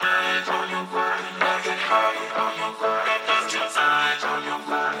I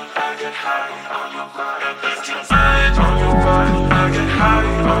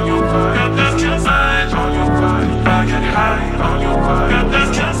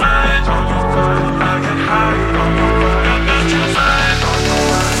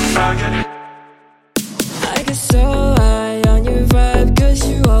get so high on your vibe, 'cause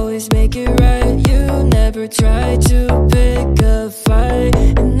you always make it right. You never try to pick a fight,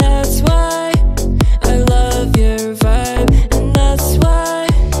 and that's why I love your vibe, and that's why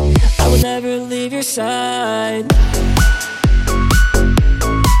I will never leave your side.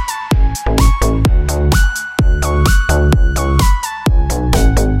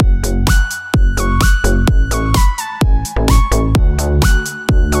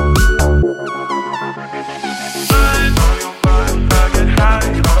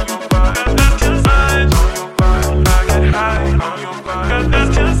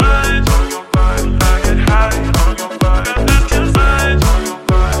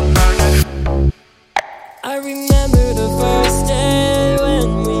 I remember the first day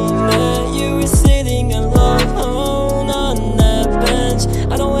when we met. You were sitting alone on that bench.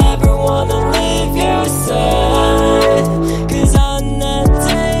 I don't ever wanna leave your side, 'cause on that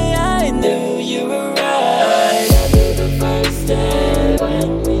day I knew you were right. I remember the first day when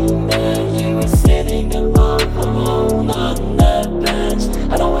we met. You were sitting alone on that bench.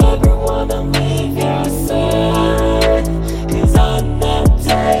 I don't ever wanna leave your side, 'cause on that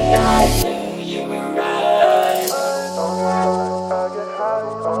day I knew you were right.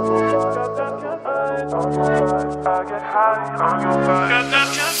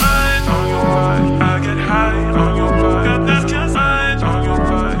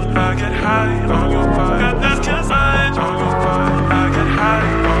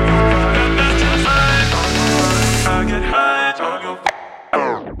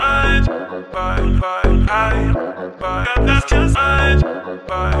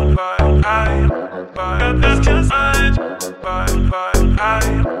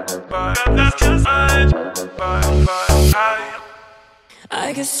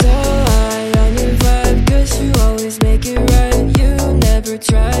 I get so high on your vibe, 'cause you always make it right. You never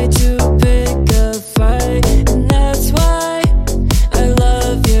try to pick a fight, and that's why I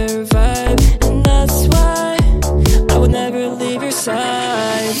love your vibe, and that's why I would never leave your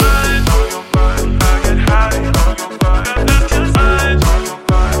side.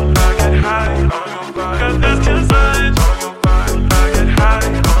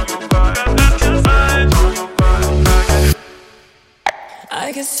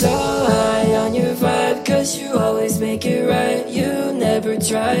 I get so high on your vibe, 'cause you always make it right. You never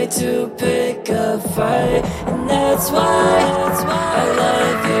try to pick a fight, and that's why I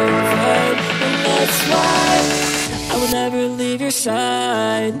love your vibe, and that's why I will never leave your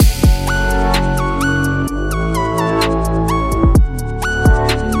side.